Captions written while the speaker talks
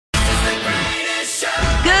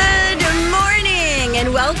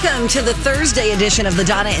Welcome to the Thursday edition of the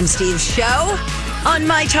Donna and Steve Show on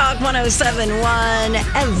My Talk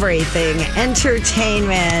 107.1, Everything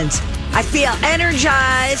Entertainment. I feel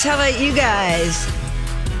energized. How about you guys?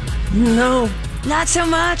 No. Not so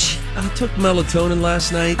much? I took melatonin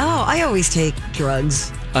last night. Oh, I always take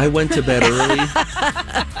drugs. I went to bed early.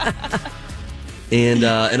 And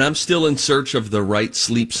I'm still in search of the right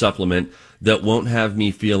sleep supplement that won't have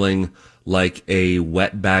me feeling like a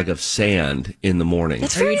wet bag of sand in the morning.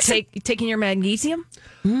 Are you taking your magnesium?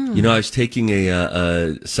 You know, I was taking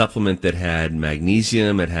a supplement that had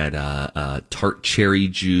magnesium, it had tart cherry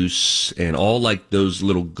juice, and all like those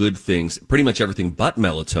little good things, pretty much everything but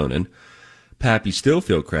melatonin. Pappy still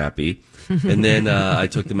feel crappy. And then I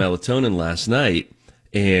took the melatonin last night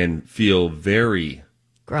and feel very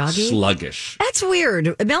groggy, sluggish. That's weird.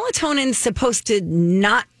 Melatonin's supposed to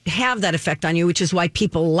not have that effect on you, which is why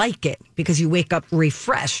people like it, because you wake up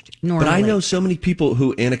refreshed normally. But I know so many people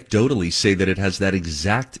who anecdotally say that it has that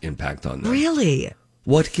exact impact on them. Really?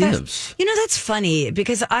 What gives? You know, that's funny,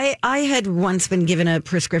 because I had once been given a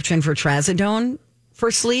prescription for trazodone for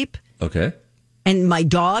sleep. Okay. And my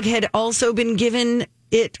dog had also been given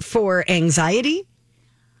it for anxiety.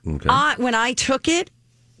 Okay. When I took it,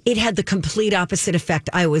 it had the complete opposite effect.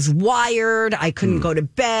 I was wired. I couldn't go to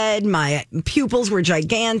bed. My pupils were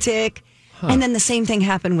gigantic. And then the same thing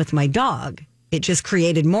happened with my dog. It just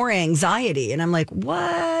created more anxiety. And I'm like,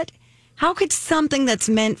 what? How could something that's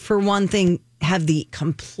meant for one thing have the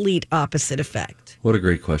complete opposite effect? What a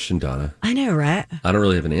great question, Donna. I know, right? I don't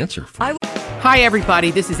really have an answer for it. Hi,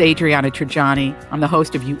 everybody. This is Adriana Trajani. I'm the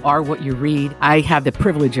host of You Are What You Read. I have the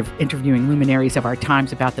privilege of interviewing luminaries of our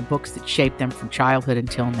times about the books that shaped them from childhood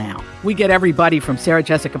until now. We get everybody from Sarah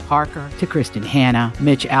Jessica Parker to Kristen Hanna,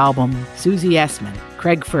 Mitch Albom, Susie Essman,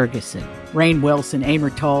 Craig Ferguson, Rainn Wilson,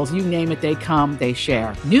 Amor Tolls, you name it, they come, they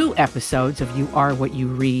share. New episodes of You Are What You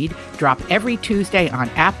Read drop every Tuesday on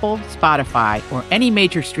Apple, Spotify, or any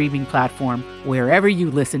major streaming platform wherever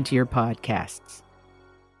you listen to your podcasts.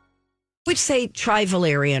 Would say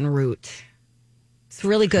tri-valerian root. It's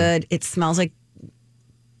really good. It smells like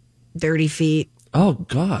dirty feet. Oh,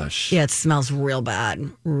 gosh. Yeah, it smells real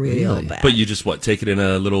bad. Real bad. But you just, take it in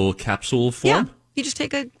a little capsule form? Yeah. You just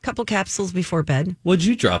take a couple capsules before bed. What'd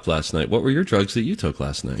you drop last night? What were your drugs that you took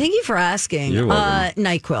last night? Thank you for asking. You're welcome.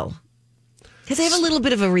 NyQuil. Because I have a little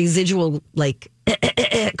bit of a residual,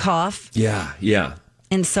 cough. Yeah.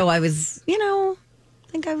 And so I was,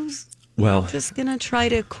 just going to try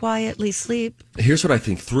to quietly sleep. Here's what I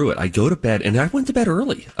think through it. I go to bed, and I went to bed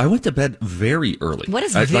early. I went to bed very early. What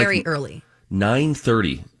is very early?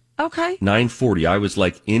 9:30. Okay. 9:40. I was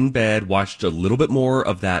in bed, watched a little bit more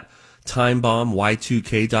of that Time Bomb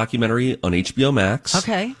Y2K documentary on HBO Max.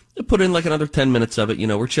 Okay. Put in another 10 minutes of it.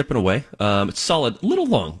 We're chipping away. It's solid. A little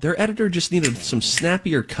long. Their editor just needed some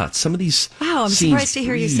snappier cuts. Some of these Wow, I'm scenes surprised to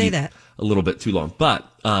hear you say that. A little bit too long. But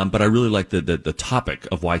I really like the topic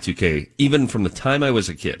of Y2K, even from the time I was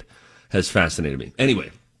a kid, has fascinated me.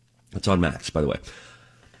 Anyway, it's on Max, by the way.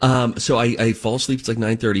 So I fall asleep. It's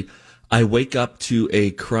 9:30. I wake up to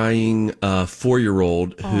a crying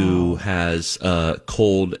 4-year-old who has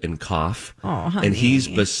cold and cough. Oh, honey. And he's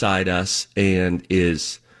beside us and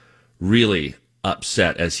is really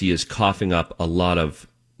upset as he is coughing up a lot of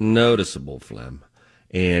noticeable phlegm.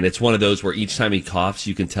 And it's one of those where each time he coughs,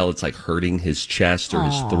 you can tell it's hurting his chest or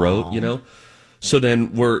his throat, So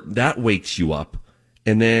then that wakes you up.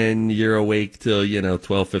 And then you're awake till,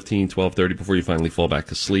 12:15, 12:30 before you finally fall back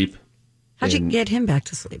to sleep. How'd you get him back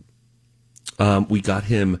to sleep? We got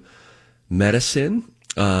him medicine.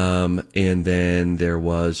 And then there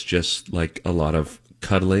was just a lot of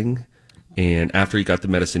cuddling. And after he got the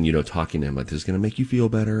medicine, talking to him, this is going to make you feel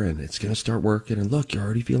better and it's going to start working. And look, you're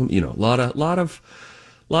already feeling, a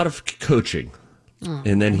lot of coaching. Oh,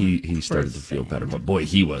 and then he started to feel better. But boy,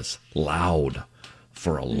 he was loud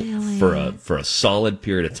for a solid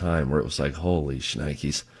period of time where it was holy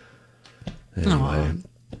shnikes. Anyway,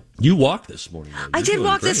 you walked this morning. Though. I did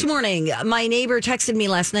walk this morning. My neighbor texted me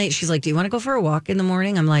last night. She's like, do you want to go for a walk in the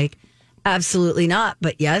morning? I'm like, absolutely not.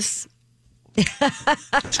 But yes.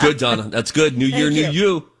 It's good, Donna. That's good. New year, new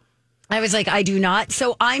you. I was like, I do not.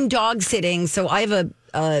 So I'm dog sitting. So I have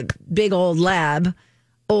a big old lab,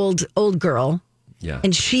 old girl. Yeah.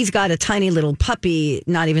 And she's got a tiny little puppy,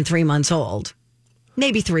 not even 3 months old.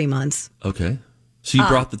 Maybe 3 months. Okay. So you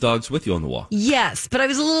brought the dogs with you on the walk? Yes, but I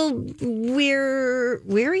was a little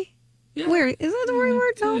weary? Yeah. Weary. Is that the right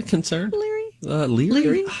word? No? Concerned? Leery?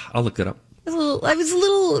 Leery? I'll look that up. I was a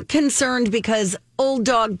little concerned because old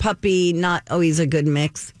dog, puppy, not always a good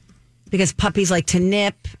mix. Because puppies like to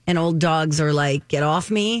nip and old dogs are like, get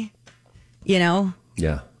off me, Yeah.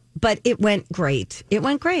 But it went great. It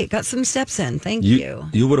went great. Got some steps in. Thank you.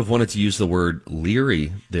 You would have wanted to use the word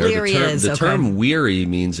leery there. Leery the term weary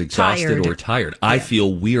means exhausted or tired. I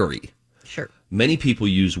feel weary. Sure. Many people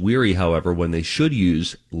use weary, however, when they should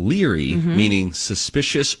use leery, meaning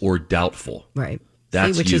suspicious or doubtful. Right.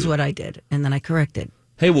 That's which is what I did. And then I corrected.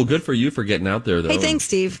 Hey, well, good for you for getting out there, though. Hey, thanks,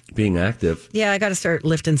 Steve. Being active. Yeah, I got to start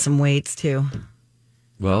lifting some weights, too.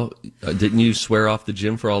 Well, didn't you swear off the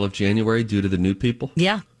gym for all of January due to the new people?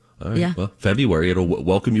 Yeah. All right. Yeah. Well, February, it'll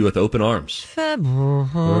welcome you with open arms.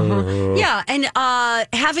 Yeah, and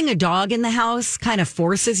having a dog in the house kind of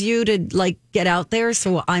forces you to, like, get out there.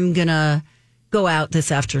 So I'm going to go out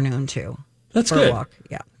this afternoon, too. That's for good. a walk.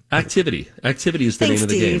 Yeah. Activity. Activity is the Thanks, name of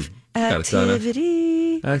the Steve. game. Got it, Donna.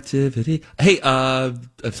 Activity. Hey, I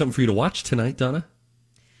have something for you to watch tonight, Donna.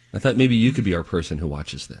 I thought maybe you could be our person who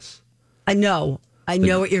watches this. I know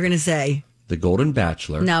what you're going to say. The Golden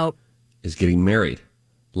Bachelor No. is getting married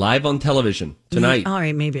live on television tonight. All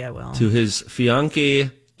right, maybe I will. To his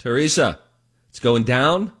fiancée, Teresa. It's going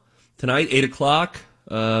down tonight, 8 o'clock.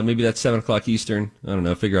 Maybe that's 7 o'clock Eastern. I don't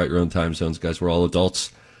know. Figure out your own time zones, guys. We're all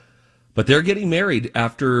adults. But they're getting married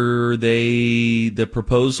after the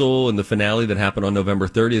proposal and the finale that happened on November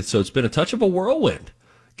 30th. So it's been a touch of a whirlwind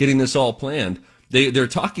getting this all planned. They're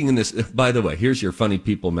talking in this. By the way, here's your Funny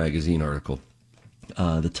People magazine article.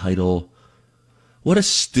 The title. What a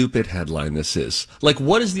stupid headline this is. Like,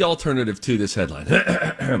 what is the alternative to this headline?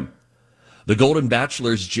 The Golden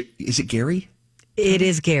Bachelor's. Is it Gary? It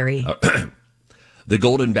is Gary. The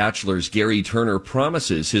Golden Bachelor's Gary Turner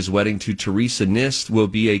promises his wedding to Teresa Nist will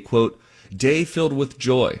be a, quote, day filled with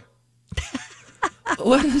joy.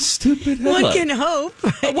 What a stupid headline. One can hope.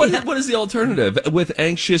 What is the alternative? With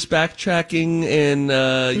anxious backtracking and,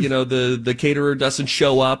 the caterer doesn't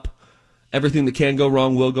show up. Everything that can go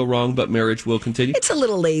wrong will go wrong, but marriage will continue. It's a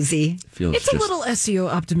little lazy. It's a little SEO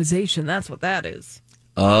optimization. That's what that is.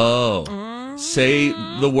 Oh. Say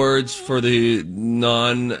the words for the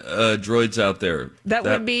non-droids out there. That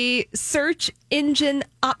would be search engine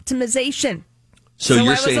optimization. So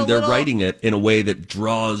you're saying they're writing it in a way that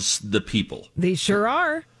draws the people. They sure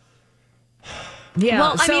are. Yeah.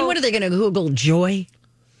 Well, I mean, what are they going to Google joy?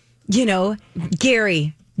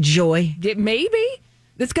 Gary joy. Maybe.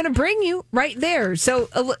 It's going to bring you right there. So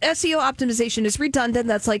SEO optimization is redundant.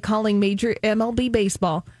 That's like calling major MLB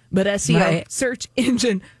baseball. But SEO, search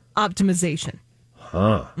engine optimization.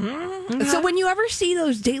 Huh. Mm-hmm. So when you ever see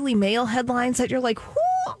those Daily Mail headlines that you're like,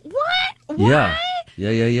 what? Yeah.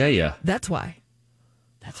 That's why.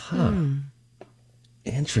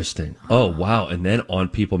 Interesting. Oh, wow. And then on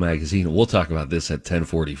People Magazine, we'll talk about this at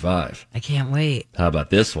 10:45. I can't wait. How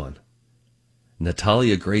about this one?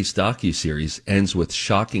 Natalia Grace docuseries ends with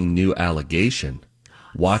shocking new allegation.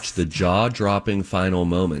 Watch the jaw-dropping final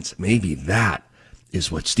moments. Maybe that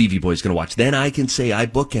is what Stevie Boy's going to watch. Then I can say I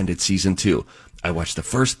bookended season 2. I watched the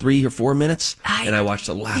first 3 or 4 minutes, and I watched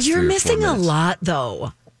the last 3 or 4 minutes. You're missing a lot,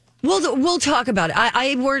 though. We'll talk about it.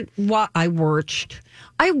 I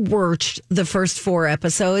watched the first 4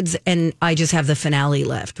 episodes, and I just have the finale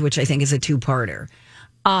left, which I think is a 2-parter.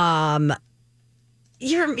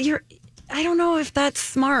 I don't know if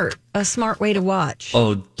that's a smart way to watch.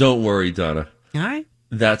 Oh, don't worry, Donna. All right.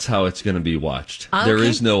 That's how it's going to be watched. Okay. There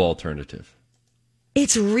is no alternative.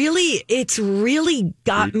 It's really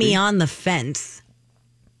got me on the fence.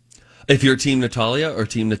 If you're Team Natalia or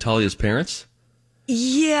Team Natalia's parents?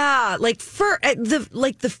 Yeah, like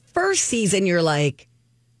the first season, you're like,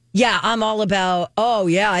 yeah, I'm all about. Oh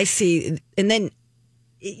yeah, I see, and then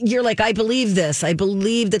you're like, I believe this. I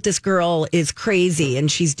believe that this girl is crazy and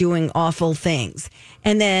she's doing awful things.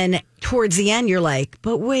 And then towards the end, you're like,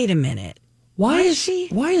 but wait a minute. Why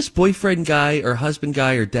is boyfriend guy or husband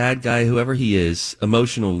guy or dad guy, whoever he is,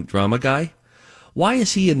 emotional drama guy, why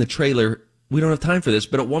is he in the trailer? We don't have time for this,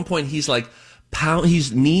 but at one point he's like,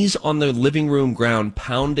 he's knees on the living room ground,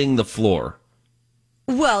 pounding the floor.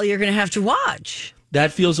 Well, you're going to have to watch.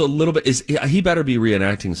 That feels a little bit, he better be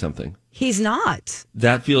reenacting something. He's not.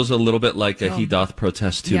 That feels a little bit like he doth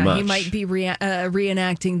protest too much. He might be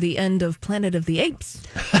reenacting the end of Planet of the Apes.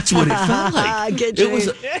 That's what it felt like. It was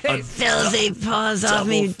a filthy paws off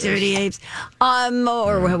me, dirty apes.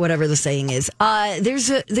 Or whatever the saying is. There's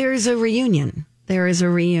a reunion. There is a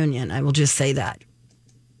reunion. I will just say that.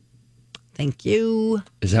 Thank you.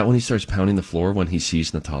 Is that when he starts pounding the floor when he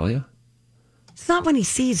sees Natalia? It's not when he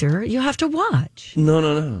sees her. You have to watch.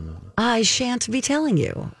 No. I shan't be telling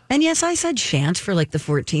you. And yes, I said shan't for like the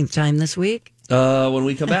 14th time this week. When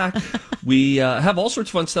we come back, we have all sorts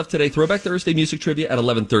of fun stuff today. Throwback Thursday music trivia at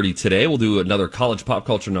 11:30 today. We'll do another college pop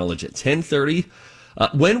culture knowledge at 10:30.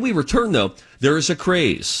 When we return, though, there is a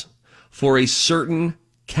craze for a certain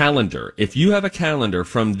calendar. If you have a calendar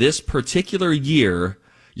from this particular year,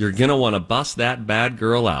 you're going to want to bust that bad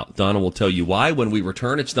girl out. Donna will tell you why when we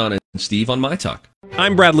return. It's Donna and Steve on My Talk.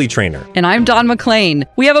 I'm Bradley Trainer. And I'm Don McClain.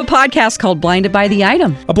 We have a podcast called Blinded by the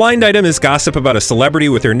Item. A blind item is gossip about a celebrity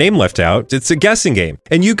with their name left out. It's a guessing game,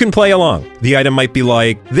 and you can play along. The item might be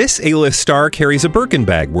like, this A-list star carries a Birkin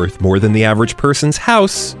bag worth more than the average person's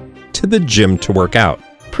house to the gym to work out.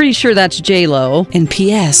 Pretty sure that's J-Lo. And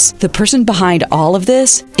P.S. the person behind all of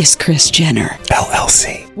this is Kris Jenner,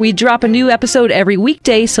 LLC. We drop a new episode every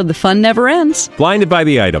weekday so the fun never ends. Blinded by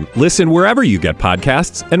the Item. Listen wherever you get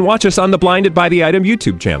podcasts and watch us on the Blinded by the Item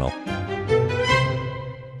YouTube channel.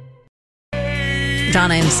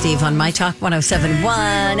 Donna and Steve on My Talk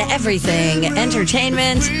 107.1, Everything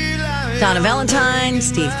Entertainment. Donna Valentine,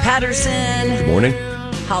 Steve Patterson. Good morning.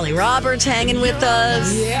 Holly Roberts hanging with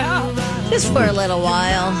us. Yeah. Just for a little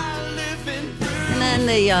while. And then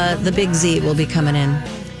the big Z will be coming in.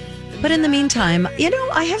 But in the meantime,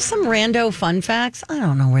 I have some rando fun facts. I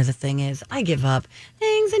don't know where the thing is. I give up.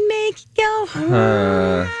 Things that make you go.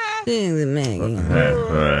 Things that make you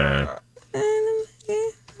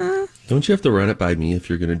go. Don't you have to run it by me if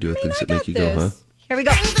you're going to do things that make you go, huh? Here we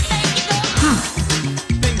go. Things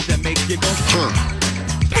that make you go.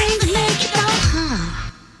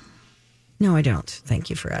 No, I don't. Thank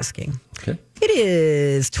you for asking. Okay. It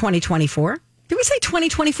is 2024. Did we say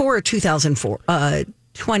 2024 or 2004?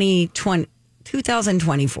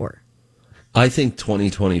 2024. I think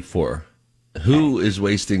 2024. Who is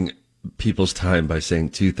wasting people's time by saying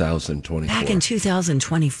 2024? Back in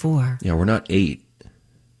 2024. Yeah, we're not 8.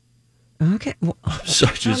 Okay. Well, So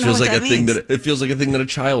it just feels like it feels like a thing that a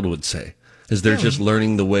child would say, as they're just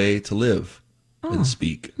learning the way to live and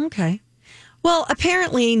speak. Okay. Well,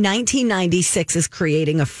 apparently 1996 is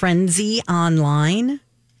creating a frenzy online.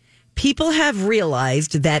 People have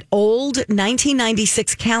realized that old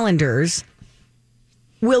 1996 calendars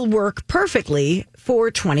will work perfectly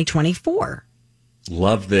for 2024.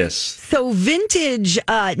 Love this. So vintage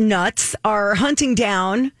nuts are hunting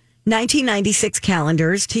down 1996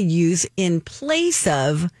 calendars to use in place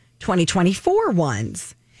of 2024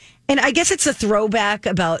 ones. And I guess it's a throwback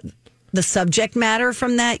about the subject matter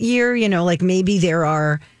from that year, like maybe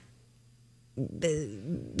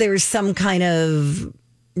there's some kind of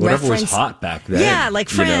whatever reference. was hot back then. Yeah, like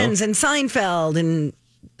Friends and Seinfeld and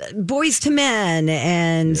Boys to Men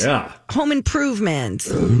and Home Improvement,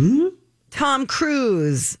 Tom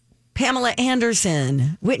Cruise, Pamela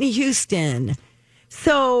Anderson, Whitney Houston.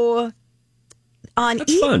 So on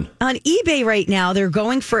eBay right now, they're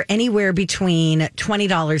going for anywhere between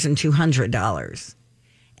 $20 and $200.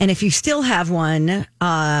 And if you still have one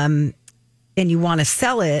and you want to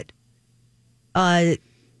sell it,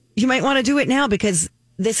 you might want to do it now because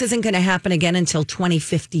this isn't going to happen again until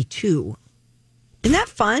 2052. Isn't that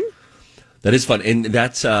fun? That is fun. And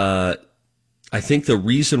that's, I think the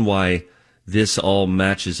reason why this all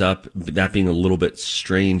matches up, that being a little bit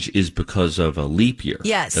strange, is because of a leap year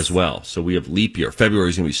as well. So we have leap year. February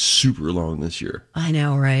is going to be super long this year. I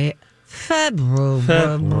know, right? February.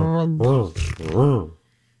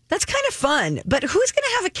 That's kind of fun, but who's going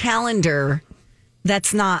to have a calendar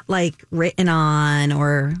that's not like written on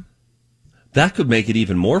or... That could make it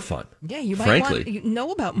even more fun. Yeah, you might want to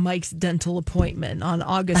know about Mike's dental appointment on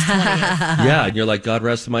August 20th. Yeah, and you're like, God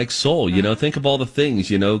rest Mike's soul. Think of all the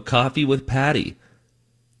things, coffee with Patty.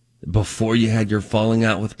 Before you had your falling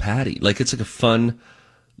out with Patty. Like, it's like a fun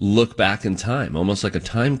look back in time, almost like a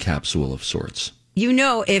time capsule of sorts.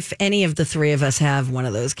 If any of the three of us have one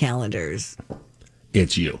of those calendars...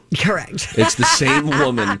 It's you. Correct. It's the same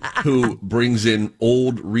woman who brings in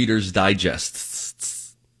old Reader's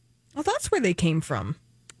Digests. Well, that's where they came from.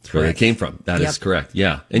 That's where they came from. That is correct.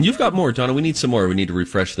 Yeah. And you've got more, Donna. We need some more. We need to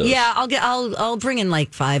refresh those. Yeah, I'll bring in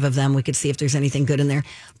like 5 of them. We could see if there's anything good in there.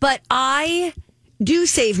 But I do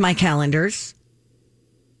save my calendars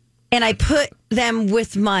and I put them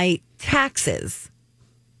with my taxes.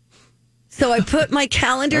 So I put my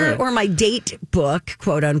calendar or my date book,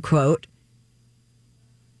 quote unquote,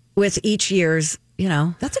 with each year's,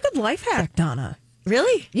 That's a good life hack, Donna.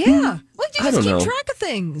 Really? Yeah. Well, you just keep know. track of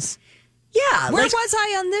things. Yeah. Where was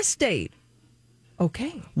I on this date?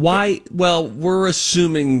 Okay. Why? Well, we're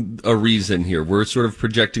assuming a reason here. We're sort of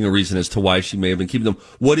projecting a reason as to why she may have been keeping them.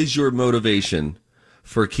 What is your motivation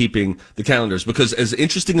for keeping the calendars? Because as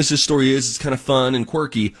interesting as this story is, it's kind of fun and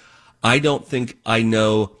quirky. I don't think I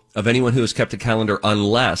know of anyone who has kept a calendar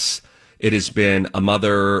unless it has been a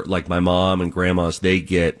mother, like my mom and grandma's. They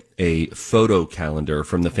get a photo calendar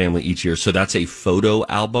from the family each year. So that's a photo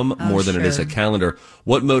album more than it is a calendar.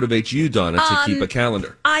 What motivates you, Donna, to keep a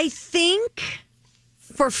calendar? I think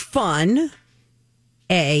for fun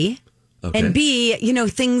A. Okay. And B,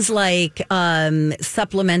 things like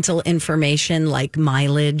supplemental information like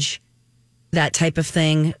mileage, that type of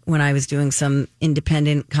thing when I was doing some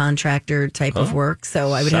independent contractor type of work.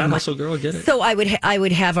 So I would have hustle girl, get it. So I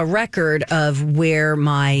would have a record of where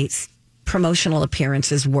my promotional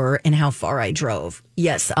appearances were and how far I drove.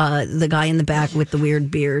 Yes, the guy in the back with the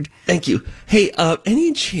weird beard. Thank you. Hey,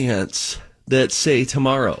 any chance that, say,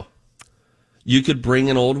 tomorrow you could bring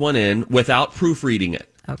an old one in without proofreading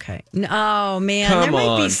it? Okay. Oh, man. Come there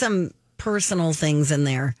might be on. some personal things in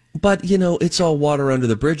there. But, it's all water under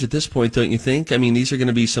the bridge at this point, don't you think? I mean, these are going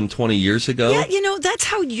to be some 20 years ago. Yeah, that's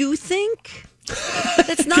how you think.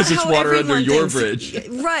 That's not because it's how water under everyone your thinks. bridge.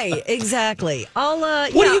 Right, exactly. I'll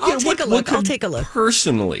take a look.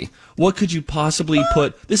 Personally, what could you possibly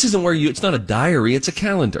put? This isn't it's not a diary, it's a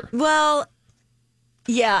calendar. Well,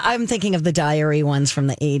 yeah, I'm thinking of the diary ones from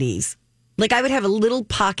the 80s. Like I would have a little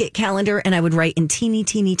pocket calendar and I would write in teeny,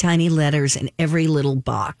 teeny, tiny letters in every little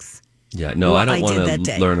box. Yeah, no, I don't want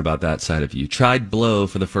to learn about that side of you. Tried blow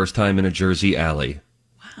for the first time in a Jersey alley.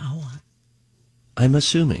 Wow. I'm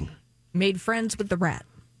assuming. Made friends with the rat.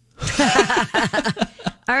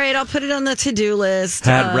 All right, I'll put it on the to-do list.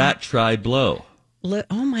 Had rat try blow.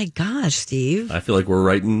 Oh my gosh, Steve. I feel like we're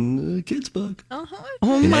writing a kid's book. Uh-huh.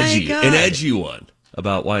 Oh my God. An edgy one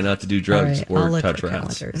about why not to do drugs or touch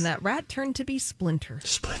rats. And that rat turned to be Splinter.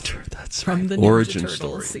 Splinter, that's from right. the Ninja Origin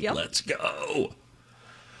Turtles. story. Yep. Let's go.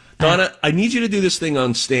 Donna, I need you to do this thing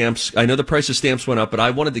on stamps. I know the price of stamps went up, but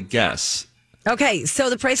I wanted to guess. Okay,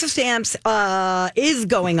 so the price of stamps is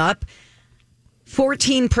going up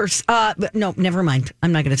 14%. No, never mind.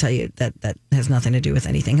 I'm not going to tell you that has nothing to do with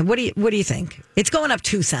anything. What do you think? It's going up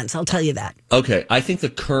 2 cents. I'll tell you that. Okay, I think the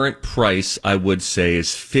current price I would say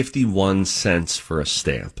is 51 cents for a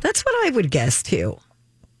stamp. That's what I would guess too.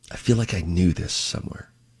 I feel like I knew this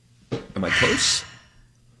somewhere. Am I close?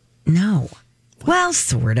 No. Well,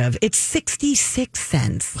 sort of. It's 66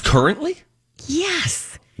 cents. Currently?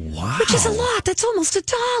 Yes. Wow. Which is a lot. That's almost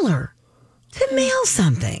 $1 to mail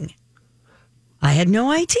something. I had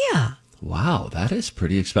no idea. Wow, that is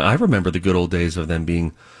pretty expensive. I remember the good old days of them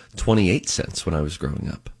being 28 cents when I was growing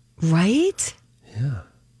up. Right? Yeah.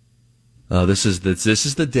 Oh, this is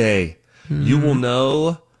the day. You will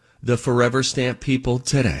know the Forever Stamp people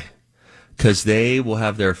today. Because they will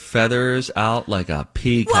have their feathers out like a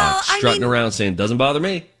peacock, strutting around saying, doesn't bother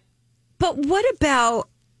me. But what about,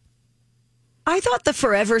 I thought the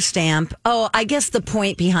Forever Stamp, I guess the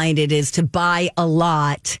point behind it is to buy a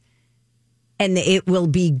lot and it will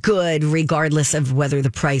be good regardless of whether the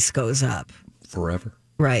price goes up. Forever.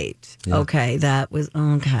 Right. Yeah. Okay, that was,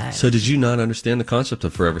 okay. So did you not understand the concept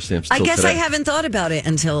of Forever Stamps until I guess today? I haven't thought about it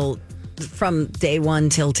until from day one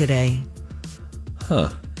till today. Huh.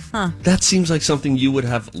 That seems like something you would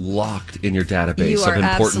have locked in your database you of important things. You are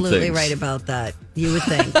absolutely right about that. You would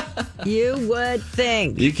think. You would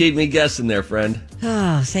think. You keep me guessing there, friend.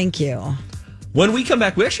 Oh, thank you. When we come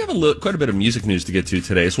back, we actually have quite a bit of music news to get to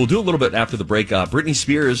today, so we'll do a little bit after the break. Britney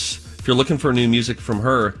Spears, if you're looking for new music from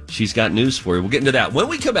her, she's got news for you. We'll get into that when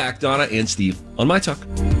we come back. Donna and Steve on My Talk.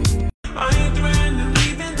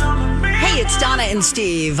 It's Donna and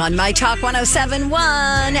Steve on My Talk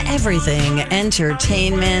 107.1, Everything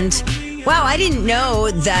Entertainment. Wow, I didn't know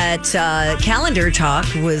that calendar talk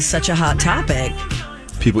was such a hot topic.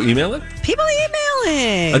 People emailing? People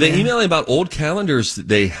emailing. Are they emailing about old calendars that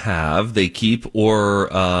they keep, or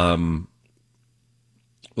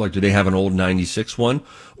like do they have an old 96 one?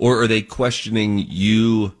 Or are they questioning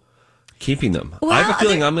you keeping them? Well, I have a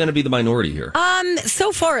feeling I'm going to be the minority here.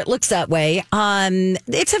 So far it looks that way.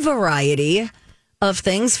 It's a variety of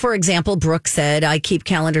things. For example, Brooke said, I keep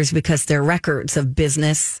calendars because they're records of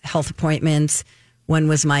business, health appointments. When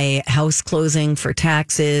was my house closing for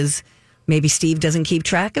taxes? Maybe Steve doesn't keep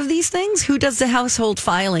track of these things. Who does the household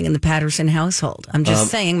filing in the Patterson household? I'm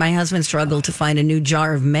just saying my husband struggled to find a new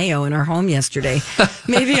jar of mayo in our home yesterday.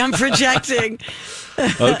 Maybe I'm projecting.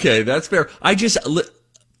 Okay, that's fair.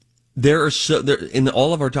 There in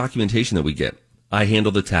all of our documentation that we get, I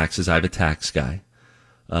handle the taxes. I have a tax guy.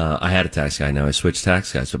 I had a tax guy. Now I switched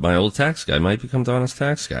tax guys, but my old tax guy might become Donna's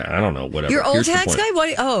tax guy. I don't know. Whatever. Your old tax guy?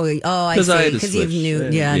 What? I see. Because you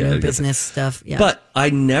have new business stuff. Yeah. But I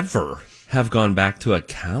never have gone back to a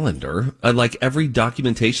calendar. Like every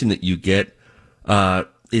documentation that you get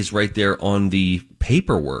is right there on the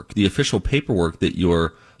paperwork, the official paperwork that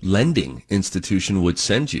your lending institution would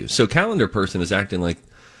send you. So calendar person is acting like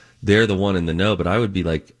they're the one in the know, but I would be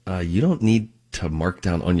like, you don't need to mark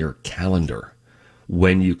down on your calendar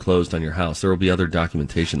when you closed on your house. There will be other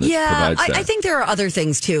documentation that provides that. I think there are other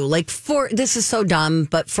things too. Like this is so dumb,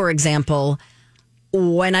 but for example,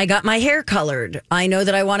 when I got my hair colored, I know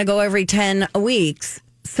that I want to go every 10 weeks.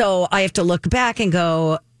 So I have to look back and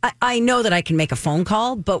go, I know that I can make a phone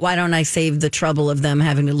call, but why don't I save the trouble of them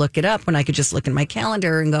having to look it up when I could just look in my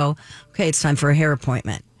calendar and go, okay, it's time for a hair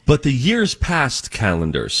appointment. But the year's past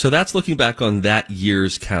calendar, so that's looking back on that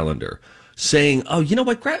year's calendar, saying, oh, you know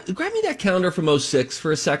what, grab me that calendar from '06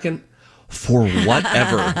 for a second. For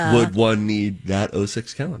whatever would one need that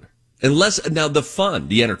 '06 calendar? Unless, now the fun,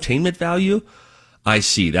 the entertainment value, I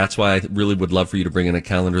see. That's why I really would love for you to bring in a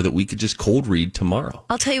calendar that we could just cold read tomorrow.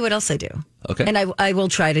 I'll tell you what else I do. Okay. And I will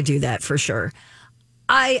try to do that for sure.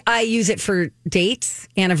 I use it for dates,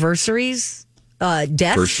 anniversaries,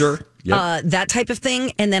 deaths. For sure. Yep. That type of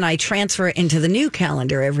thing. And then I transfer it into the new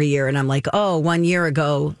calendar every year. And I'm like, oh, 1 year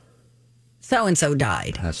ago, so-and-so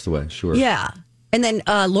died. Passed away, sure. Yeah. And then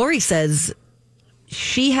Lori says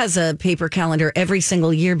she has a paper calendar every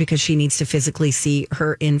single year because she needs to physically see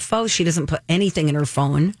her info. She doesn't put anything in her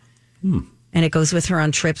phone. And it goes with her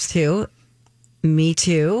on trips, too. Me,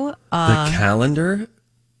 too. The calendar?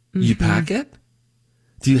 You pack it?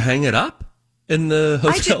 Do you hang it up in the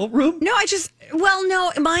hotel room? No,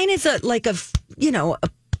 no, mine is a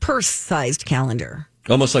purse-sized calendar.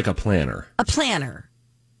 Almost like a planner. A planner.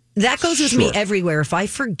 That goes with me everywhere. If I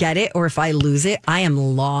forget it or if I lose it, I am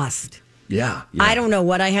lost. Yeah. I don't know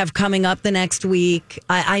what I have coming up the next week.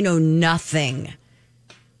 I know nothing.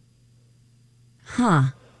 Huh.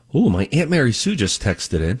 Oh, my Aunt Mary Sue just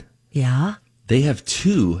texted in. Yeah? They have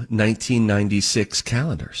 2 1996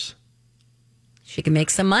 calendars. She can make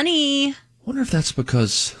some money. Wonder if that's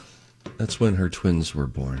because that's when her twins were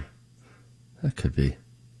born. That could be.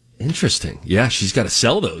 Interesting. Yeah, she's got to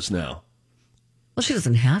sell those now. Well, she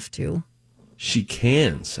doesn't have to. She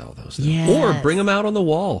can sell those now. Yes. Or bring them out on the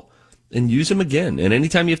wall and use them again. And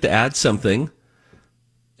anytime you have to add something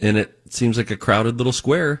and it seems like a crowded little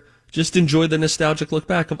square, just enjoy the nostalgic look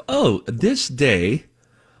back of, oh, this day,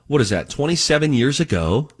 what is that, 27 years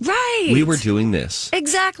ago? Right. We were doing this.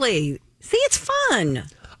 Exactly. See, it's fun.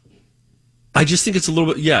 I just think it's a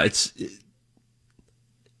little bit,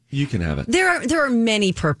 you can have it. There are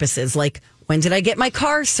many purposes. Like, when did I get my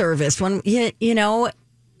car serviced? When,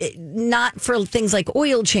 not for things like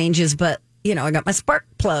oil changes, but, I got my spark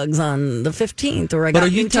plugs on the 15th, or I got. But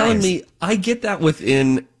are you telling tires. me, I get that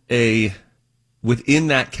within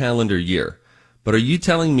that calendar year, but are you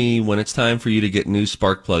telling me when it's time for you to get new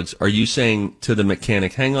spark plugs, are you saying to the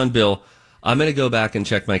mechanic, hang on, Bill, I'm going to go back and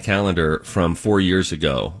check my calendar from 4 years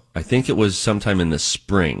ago. I think it was sometime in the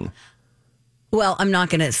spring. Well, I'm not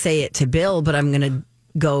going to say it to Bill, but I'm going to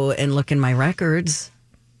go and look in my records.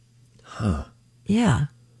 Huh. Yeah.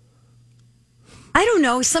 I don't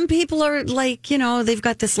know. Some people are like, they've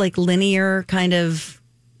got this like linear kind of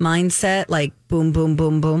mindset, like boom, boom,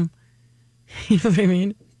 boom, boom. You know what I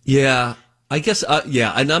mean? Yeah. I guess,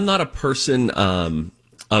 and I'm not a person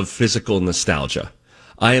of physical nostalgia.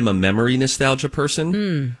 I am a memory nostalgia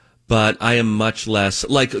person, but I am much less,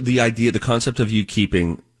 like the concept of you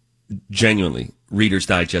keeping genuinely Reader's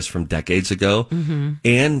Digest from decades ago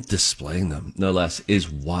and displaying them, no less,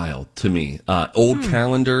 is wild to me. Old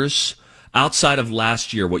calendars outside of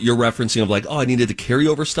last year, what you're referencing of like, oh, I needed to carry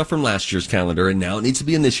over stuff from last year's calendar and now it needs to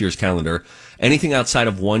be in this year's calendar. Anything outside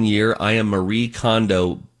of 1 year, I am Marie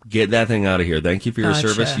Kondo. Get that thing out of here. Thank you for your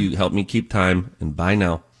service. You helped me keep time, and bye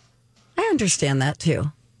now. I understand that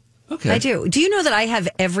too. Okay. I do. Do you know that I have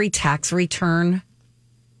every tax return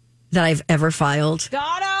that I've ever filed?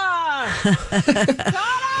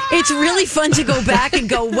 It's really fun to go back and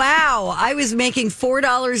go, wow, I was making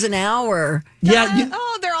 $4 an hour. Yeah.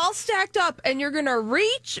 They're all stacked up, and you're going to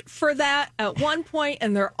reach for that at one point,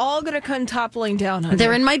 and they're all going to come toppling down on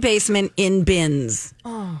They're you. in my basement in bins.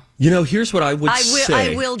 Oh. Here's what I would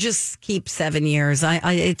say. I will just keep 7 years.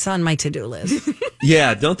 It's on my to-do list.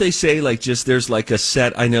 Yeah, don't they say there's like a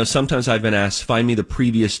set? I know sometimes I've been asked, find me the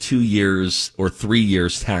previous 2 years or 3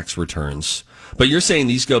 years tax returns. But you're saying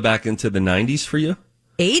these go back into the 90s for you?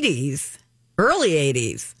 80s. Early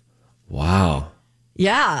 80s. Wow.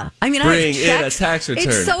 Yeah. I mean, Bring I have in a tax return.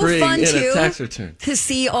 It's so Bring fun, in too, a tax return. to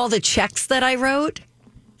see all the checks that I wrote.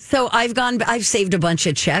 So I've saved a bunch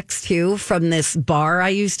of checks, too, from this bar I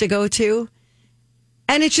used to go to.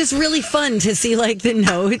 And it's just really fun to see, the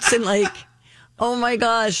notes and, oh, my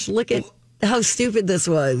gosh, look at how stupid this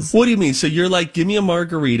was. What do you mean? So you're like, give me a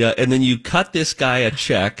margarita, and then you cut this guy a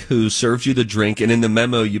check who served you the drink, and in the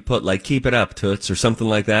memo you put, keep it up, Toots, or something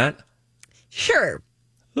like that? Sure.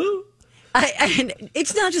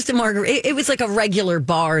 It's not just a margarita. It was like a regular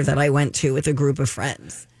bar that I went to with a group of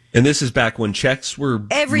friends. And this is back when checks were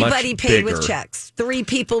Everybody much paid bigger. with checks. 3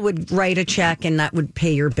 people would write a check, and that would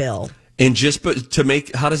pay your bill. And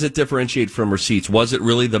how does it differentiate from receipts? Was it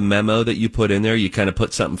really the memo that you put in there? You kind of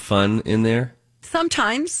put something fun in there?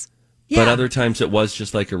 Sometimes. Yeah. But other times it was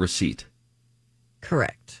just like a receipt.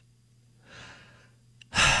 Correct.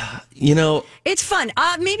 It's fun.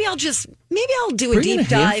 Maybe I'll do a bring deep in a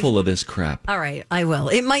dive. handful of this crap. All right, I will.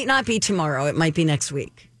 It might not be tomorrow. It might be next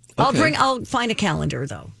week. Okay. I'll find a calendar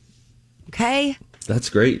though. Okay. That's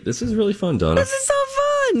great. This is really fun, Donna. This is so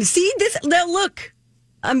fun. See this? Now look,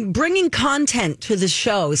 I'm bringing content to the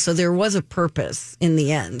show, so there was a purpose in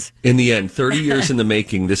the end. In the end, 30 years in the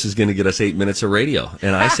making, this is going to get us 8 minutes of radio.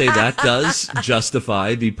 And I say that does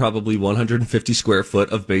justify the probably 150 square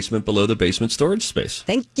foot of basement below the basement storage space.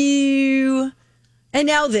 Thank you. And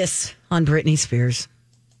now this on Britney Spears.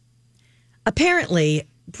 Apparently,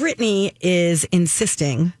 Britney is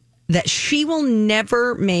insisting that she will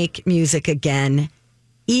never make music again,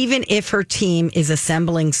 even if her team is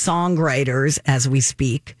assembling songwriters as we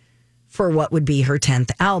speak for what would be her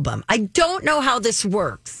 10th album. I don't know how this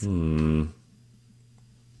works.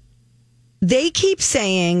 They keep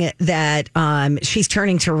saying that she's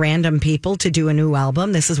turning to random people to do a new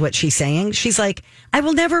album. This is what she's saying. She's like, I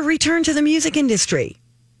will never return to the music industry.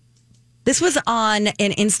 This was on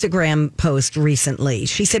an Instagram post recently.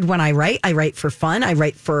 She said, when I write for fun. I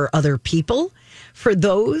write for other people. For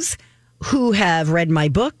those who have read my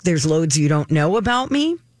book, there's loads you don't know about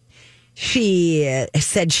me. She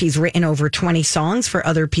said she's written over 20 songs for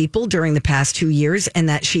other people during the past 2 years and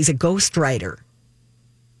that she's a ghostwriter.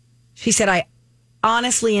 She said, I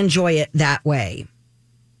honestly enjoy it that way.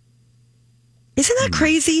 Isn't that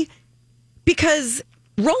crazy? Because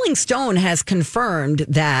Rolling Stone has confirmed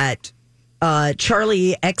that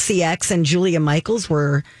Charlie XCX and Julia Michaels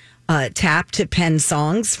were tapped to pen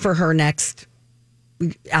songs for her next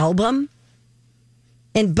album.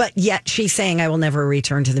 But yet she's saying, I will never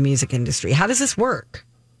return to the music industry. How does this work?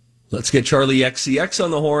 Let's get Charlie XCX on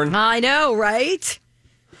the horn. I know, right?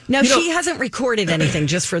 No, she hasn't recorded anything,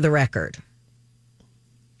 just for the record.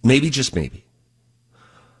 Maybe, just maybe.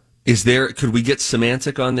 Could we get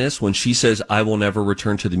semantic on this? When she says, I will never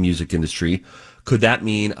return to the music industry, could that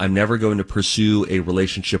mean I'm never going to pursue a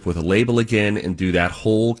relationship with a label again and do that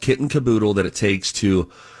whole kit and caboodle that it takes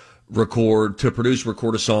to record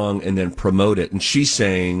a song, and then promote it? And she's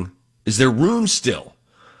saying, is there room still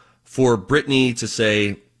for Britney to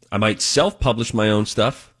say, I might self-publish my own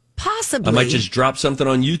stuff? Possibly. I might just drop something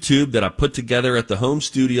on YouTube that I put together at the home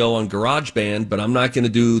studio on GarageBand, but I'm not going to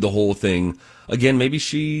do the whole thing. Again, maybe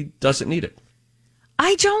she doesn't need it.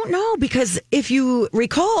 I don't know, because if you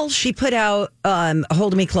recall, she put out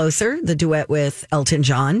Hold Me Closer, the duet with Elton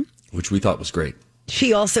John. Which we thought was great.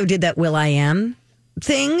 She also did that Will.i.am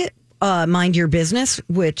thing, Mind Your Business,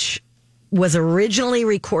 which was originally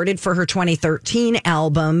recorded for her 2013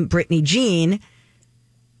 album, Britney Jean,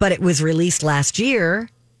 but it was released last year.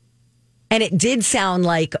 And it did sound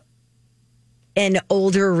like an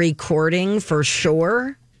older recording for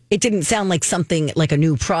sure. It didn't sound like something like a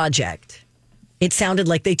new project. It sounded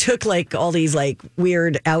like they took like all these like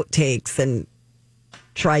weird outtakes and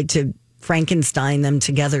tried to Frankenstein them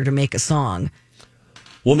together to make a song.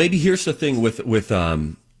 Well, maybe here's the thing with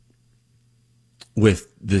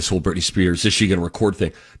this whole Britney Spears, is she going to record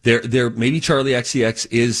thing? There maybe Charlie XCX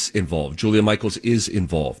is involved. Julia Michaels is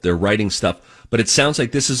involved. They're writing stuff, but it sounds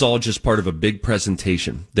like this is all just part of a big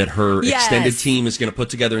presentation that her extended team is going to put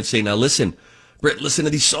together and say, now listen, Britt, listen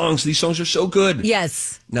to these songs. These songs are so good.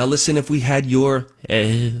 Yes. Now listen, if we had your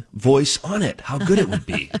voice on it, how good it would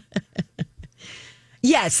be.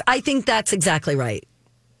 Yes, I think that's exactly right.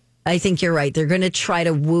 I think you're right. They're going to try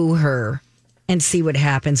to woo her and see what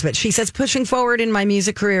happens. But she says, pushing forward in my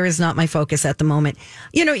music career is not my focus at the moment.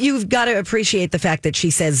 You know, you've got to appreciate the fact that she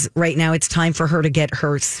says right now it's time for her to get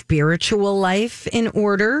her spiritual life in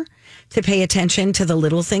order, to pay attention to the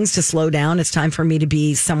little things, to slow down. It's time for me to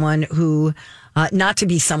be someone who, not to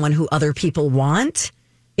be someone who other people want.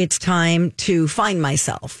 It's time to find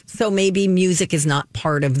myself. So maybe music is not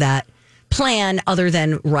part of that plan other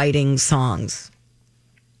than writing songs.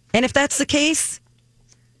 And if that's the case,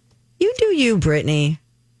 you do you, Britney.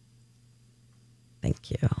 Thank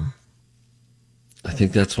you. I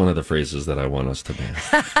think that's one of the phrases that I want us to ban.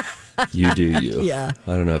 You do you. Yeah.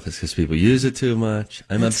 I don't know if it's because people use it too much.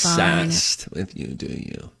 I'm That's obsessed with you do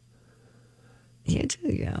you. You do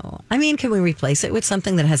you. I mean, can we replace it with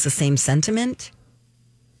something that has the same sentiment?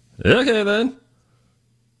 Okay, then.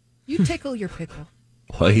 You tickle your pickle.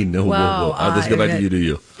 Wait, no, whoa. Let's go back to you do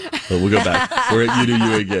you. We'll go back. We're at you do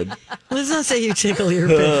you again. Let's not say you tickle your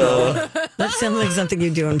pickle. That sounds like something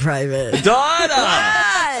you do in private. Donna!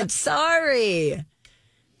 What? Sorry.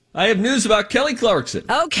 I have news about Kelly Clarkson.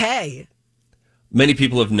 Okay. Many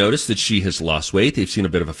people have noticed that she has lost weight. They've seen a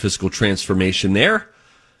bit of a physical transformation there.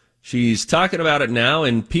 She's talking about it now,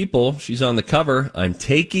 and People, she's on the cover. I'm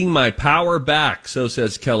taking my power back, so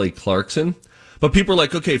says Kelly Clarkson. But people are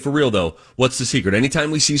like, okay, for real though, what's the secret?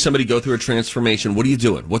 Anytime we see somebody go through a transformation, what are you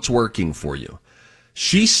doing? What's working for you?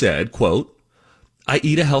 She said, quote, I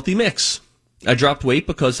eat a healthy mix. I dropped weight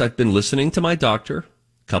because I've been listening to my doctor.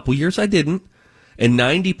 A couple years I didn't. And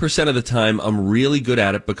 90% of the time, I'm really good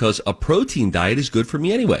at it because a protein diet is good for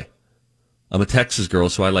me anyway. I'm a Texas girl,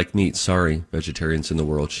 so I like meat. Sorry, vegetarians in the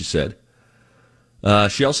world, she said.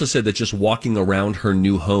 She also said that just walking around her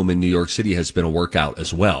new home in New York City has been a workout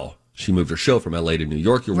as well. She moved her show from LA to New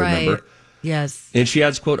York, you'll remember. Yes. And she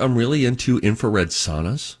adds, quote, I'm really into infrared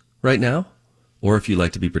saunas right now. Or if you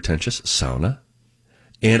like to be pretentious, sauna.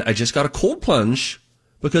 And I just got a cold plunge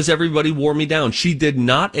because everybody wore me down. She did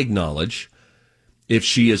not acknowledge if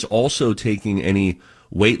she is also taking any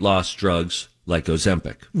weight loss drugs like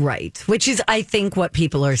Ozempic. Right. Which is, I think, what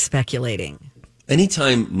people are speculating.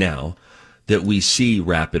 Anytime now that we see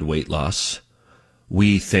rapid weight loss,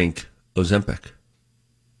 we think Ozempic.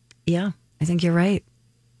 Yeah, I think you're right.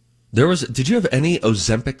 Did you have any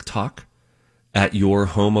Ozempic talk at your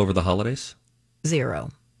home over the holidays?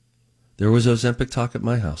 0. There was Ozempic talk at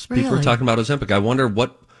my house. Really? People were talking about Ozempic. I wonder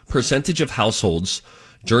what percentage of households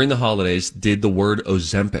during the holidays did the word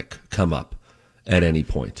Ozempic come up at any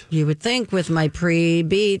point. You would think with my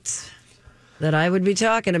pre-beats that I would be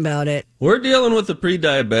talking about it. We're dealing with the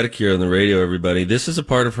pre-diabetic here on the radio, everybody. This is a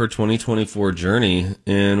part of her 2024 journey,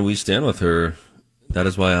 and we stand with her. That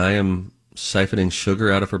is why I am siphoning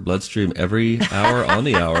sugar out of her bloodstream every hour on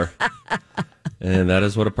the hour. And that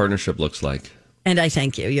is what a partnership looks like. And I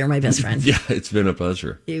thank you. You're my best friend. Yeah, it's been a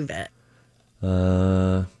pleasure. You bet.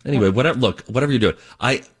 Anyway, whatever you're doing.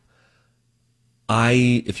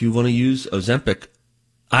 If you want to use Ozempic,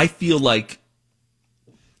 I feel like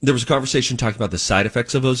there was a conversation talking about the side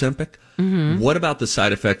effects of Ozempic. Mm-hmm. What about the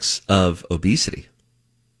side effects of obesity?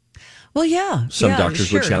 Well, yeah. Some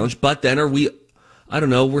doctors would challenge, but then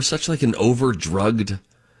we're such like an over-drugged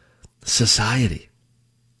society.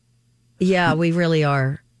 Yeah, we really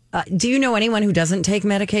are. Do you know anyone who doesn't take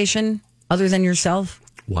medication other than yourself?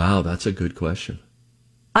 Wow, that's a good question.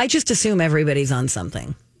 I just assume everybody's on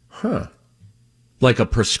something. Huh. Like a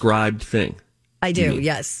prescribed thing. I do,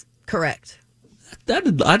 yes. Correct.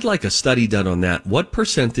 I'd like a study done on that. What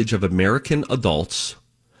percentage of American adults,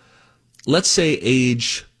 let's say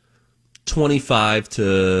age 25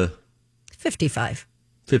 to 55,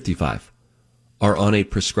 are on a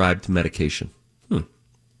prescribed medication?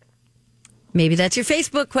 Maybe that's your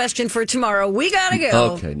Facebook question for tomorrow. We gotta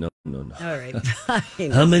go. Okay, no. All right.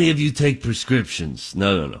 How many of you take prescriptions?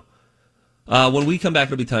 No. When we come back,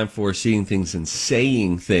 it'll be time for Seeing Things and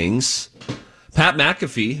Saying Things. Pat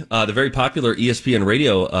McAfee, the very popular ESPN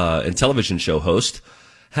radio and television show host,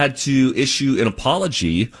 had to issue an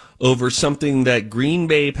apology over something that Green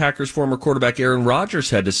Bay Packers former quarterback Aaron Rodgers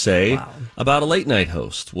had to say about a late-night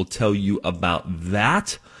host. We'll tell you about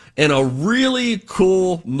that and a really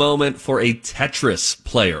cool moment for a Tetris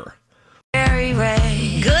player.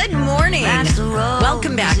 Good morning.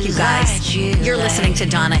 Welcome back, you guys. You're listening to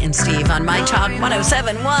Donna and Steve on My Talk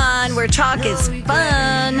 107.1, where talk is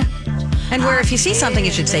fun. And where if you see something,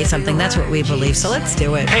 you should say something. That's what we believe. So let's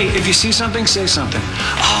do it. Hey, if you see something, say something.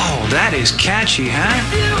 Oh, that is catchy, huh?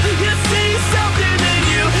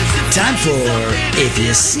 Time for If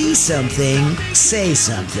You See Something, Say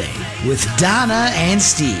Something with Donna and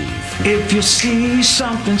Steve. If you see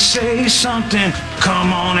something, say something.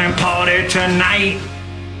 Come on and party tonight.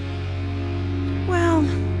 Well,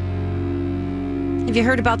 have you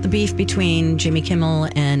heard about the beef between Jimmy Kimmel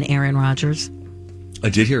and Aaron Rodgers? I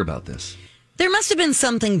did hear about this. There must have been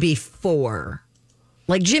something before.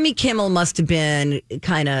 Like Jimmy Kimmel must have been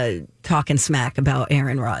kind of talking smack about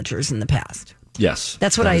Aaron Rodgers in the past. Yes.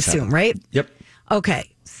 That's what I assume, right? Yep. Okay.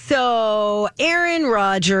 So Aaron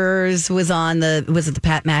Rodgers was it the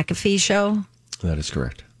Pat McAfee show? That is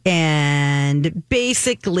correct. And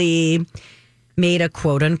basically made a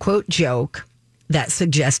quote unquote joke that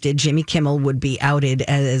suggested Jimmy Kimmel would be outed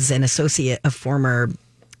as an associate of former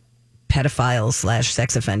pedophile /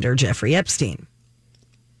 sex offender Jeffrey Epstein.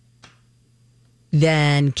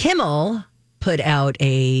 Then Kimmel put out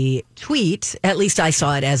a tweet, at least I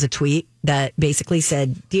saw it as a tweet, that basically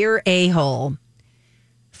said, "Dear a-hole,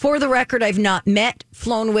 for the record, I've not met,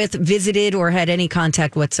 flown with, visited, or had any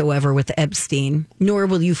contact whatsoever with Epstein, nor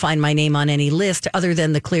will you find my name on any list other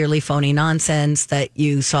than the clearly phony nonsense that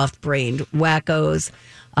you soft-brained wackos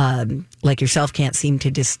like yourself can't seem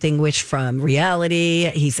to distinguish from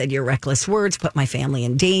reality." He said, "Your reckless words put my family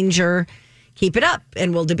in danger. keep it up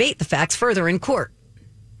and we'll debate the facts further in court.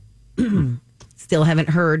 Still haven't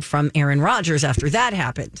heard from Aaron Rodgers after that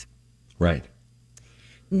happened. Right.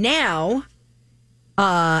 Now,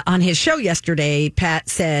 on his show yesterday, Pat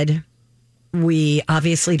said, we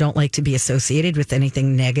obviously don't like to be associated with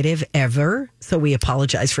anything negative ever, so we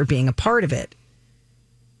apologize for being a part of it.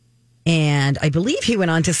 And I believe he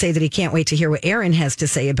went on to say that he can't wait to hear what Aaron has to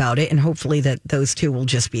say about it, and hopefully that those two will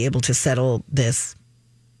just be able to settle this,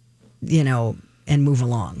 and move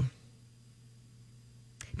along.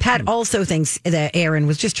 Pat also thinks that Aaron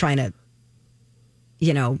was just trying to,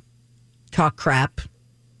 talk crap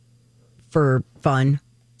for fun.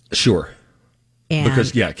 Sure. And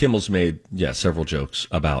because, Kimmel's made, several jokes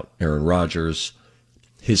about Aaron Rodgers,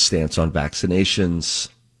 his stance on vaccinations,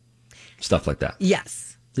 stuff like that.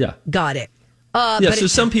 Yes. Yeah. Got it. So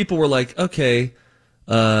some people were like, okay,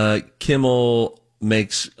 Kimmel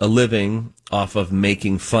makes a living off of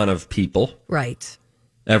making fun of people. Right.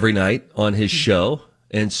 Every night on his show.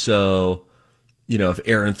 And so, if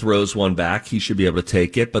Aaron throws one back, he should be able to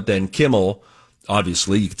take it. But then Kimmel,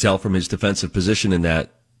 obviously, you could tell from his defensive position in that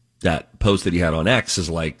post that he had on X, is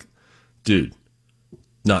like, dude,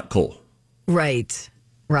 not cool. Right.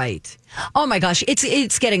 Oh my gosh,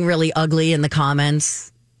 it's getting really ugly in the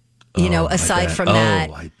comments. Aside from that.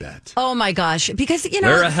 Oh, I bet. Oh my gosh, because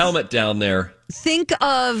wear a helmet down there. Think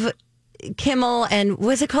of Kimmel and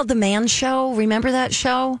was it called The Man Show? Remember that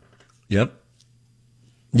show? Yep.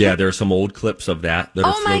 Yeah, there are some old clips of that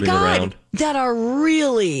are floating around. That are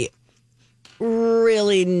really,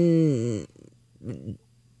 really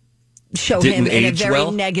show Didn't him in a age very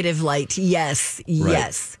well? negative light. Yes, Right.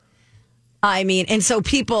 yes. I mean, and so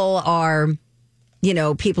people are,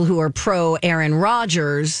 people who are pro Aaron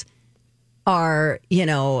Rodgers are,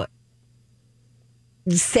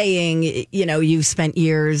 saying, you've spent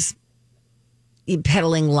years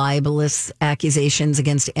peddling libelous accusations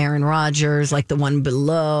against Aaron Rodgers, like the one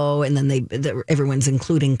below, and then everyone's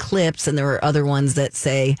including clips, and there are other ones that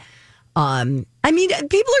say, people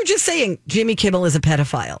are just saying Jimmy Kimmel is a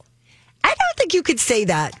pedophile. I don't think you could say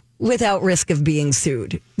that without risk of being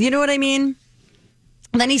sued. You know what I mean?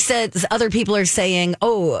 And then he says other people are saying,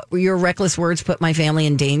 oh, your reckless words put my family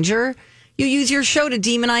in danger. You use your show to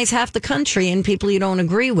demonize half the country and people you don't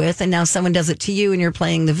agree with, and now someone does it to you and you're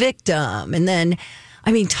playing the victim. And then,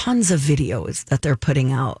 tons of videos that they're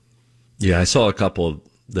putting out. Yeah, I saw a couple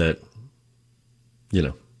that,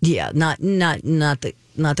 Yeah, not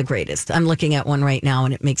the greatest. I'm looking at one right now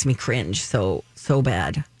and it makes me cringe so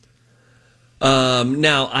bad.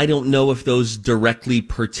 Now, I don't know if those directly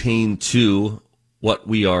pertain to what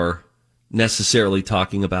we are necessarily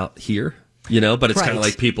talking about here, but it's kind of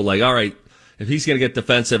like people like, all right, if he's going to get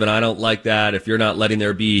defensive and I don't like that, if you're not letting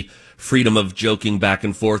there be freedom of joking back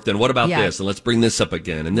and forth, then what about this? And let's bring this up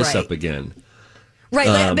again and this up again.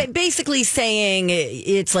 Right. But basically saying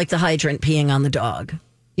it's like the hydrant peeing on the dog.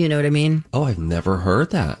 You know what I mean? Oh, I've never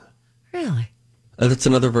heard that. Really? That's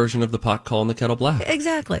another version of the pot calling the kettle black.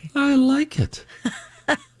 Exactly. I like it.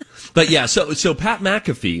 But so Pat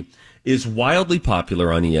McAfee is wildly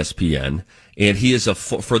popular on ESPN, and he is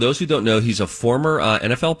for those who don't know, he's a former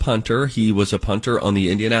NFL punter. He was a punter on the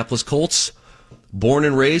Indianapolis Colts, born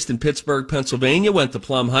and raised in Pittsburgh, Pennsylvania, went to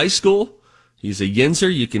Plum High School. He's a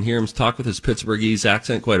Yinzer. You can hear him talk with his Pittsburghese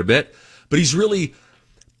accent quite a bit, but he's really,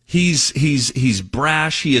 he's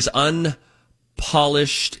brash. He is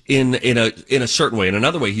unpolished in a certain way. In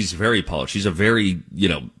another way, he's very polished. He's a very,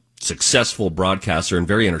 successful broadcaster and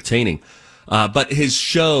very entertaining. But his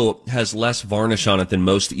show has less varnish on it than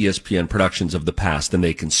most ESPN productions of the past, and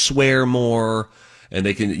they can swear more, and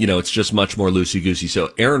they can, it's just much more loosey-goosey.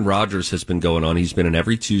 So Aaron Rodgers has been going on. He's been an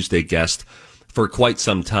every Tuesday guest for quite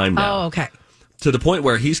some time now. Oh, okay. To the point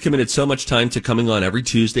where he's committed so much time to coming on every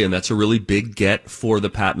Tuesday, and that's a really big get for the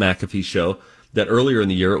Pat McAfee show, that earlier in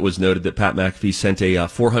the year it was noted that Pat McAfee sent a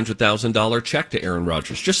 $400,000 check to Aaron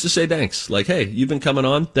Rodgers just to say thanks. Like, hey, you've been coming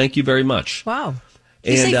on. Thank you very much. Wow.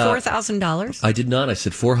 Did you say $4,000? I did not. I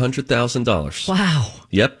said $400,000. Wow.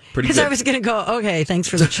 Yep. Pretty good. Because I was going to go, okay, thanks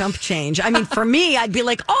for the chump change. For me, I'd be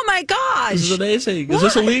like, oh my gosh. This is amazing. Is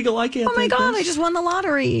this illegal? I can't. Oh my God, I just won the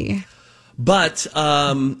lottery. But,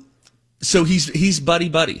 so he's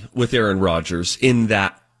buddy with Aaron Rodgers in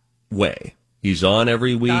that way. He's on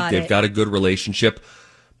every week. They've got a good relationship.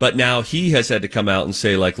 But now he has had to come out and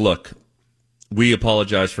say, like, look, we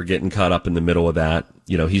apologize for getting caught up in the middle of that.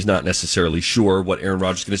 He's not necessarily sure what Aaron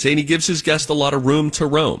Rodgers is going to say, and he gives his guest a lot of room to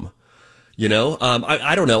roam.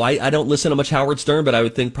 I don't know. I don't listen to much Howard Stern, but I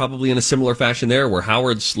would think probably in a similar fashion there, where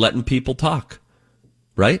Howard's letting people talk,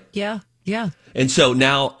 right? Yeah. Yeah. And so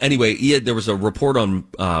now, anyway, there was a report on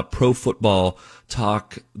Pro Football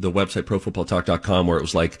Talk, the website profootballtalk.com, where it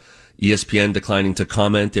was like ESPN declining to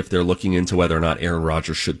comment if they're looking into whether or not Aaron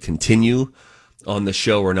Rodgers should continue on the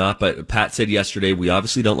show or not. But Pat said yesterday, we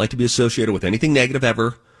obviously don't like to be associated with anything negative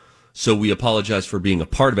ever, so we apologize for being a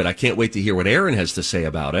part of it. I can't wait to hear what Aaron has to say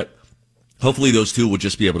about it. Hopefully those two will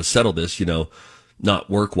just be able to settle this, not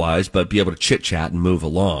work-wise, but be able to chit-chat and move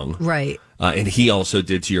along. Right. And he also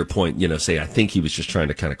did, to your point, say, I think he was just trying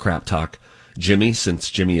to kind of crap talk Jimmy, since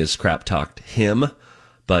Jimmy has crap talked him,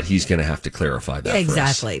 but he's going to have to clarify that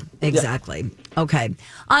Exactly. for us. Exactly. Yeah. Okay.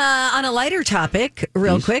 On a lighter topic,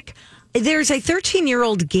 real quick, there's a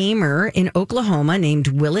 13-year-old gamer in Oklahoma named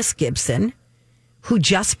Willis Gibson who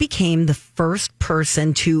just became the first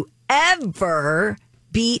person to ever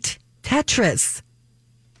beat Tetris.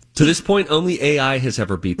 To this point, only AI has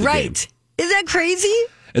ever beat the game. Right. Isn't that crazy?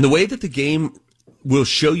 And the way that the game will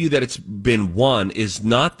show you that it's been won is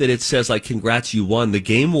not that it says, like, congrats, you won. The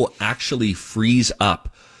game will actually freeze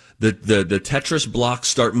up. The Tetris blocks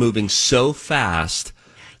start moving so fast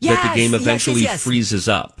that the game eventually freezes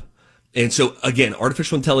up. And so, again,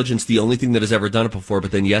 artificial intelligence, the only thing that has ever done it before.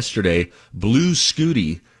 But then yesterday, Blue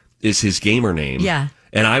Scooty is his gamer name. Yeah.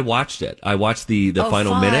 And I watched it. I watched the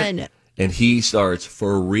final minute. And he starts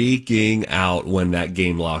freaking out when that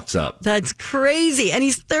game locks up. That's crazy. And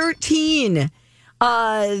he's 13.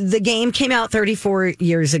 The game came out 34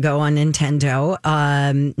 years ago on Nintendo,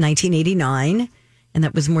 1989. And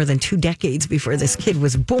that was more than 2 decades before this kid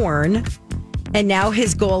was born. And now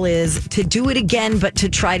his goal is to do it again, but to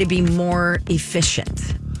try to be more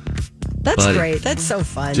efficient. That's great. That's so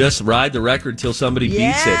fun. Just ride the record till somebody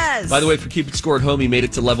beats it. By the way, for keeping score at home, he made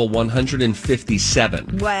it to level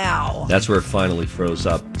 157. Wow. That's where it finally froze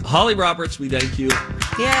up. Holly Roberts, we thank you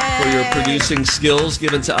for your producing skills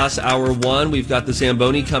given to us, hour one. We've got the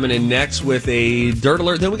Zamboni coming in next with a Dirt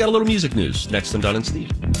Alert. Then we got a little music news next on Don and Steve.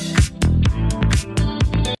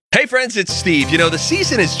 Hey friends, it's Steve. The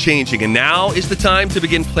season is changing, and now is the time to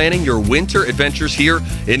begin planning your winter adventures here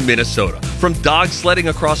in Minnesota. From dog sledding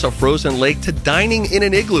across a frozen lake to dining in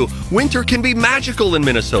an igloo, winter can be magical in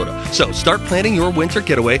Minnesota. So start planning your winter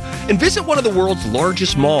getaway and visit one of the world's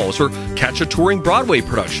largest malls or catch a touring Broadway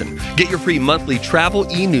production. Get your free monthly travel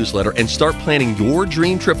e-newsletter and start planning your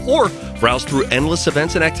dream trip, or browse through endless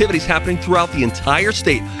events and activities happening throughout the entire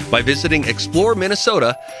state by visiting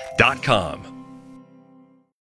exploreminnesota.com.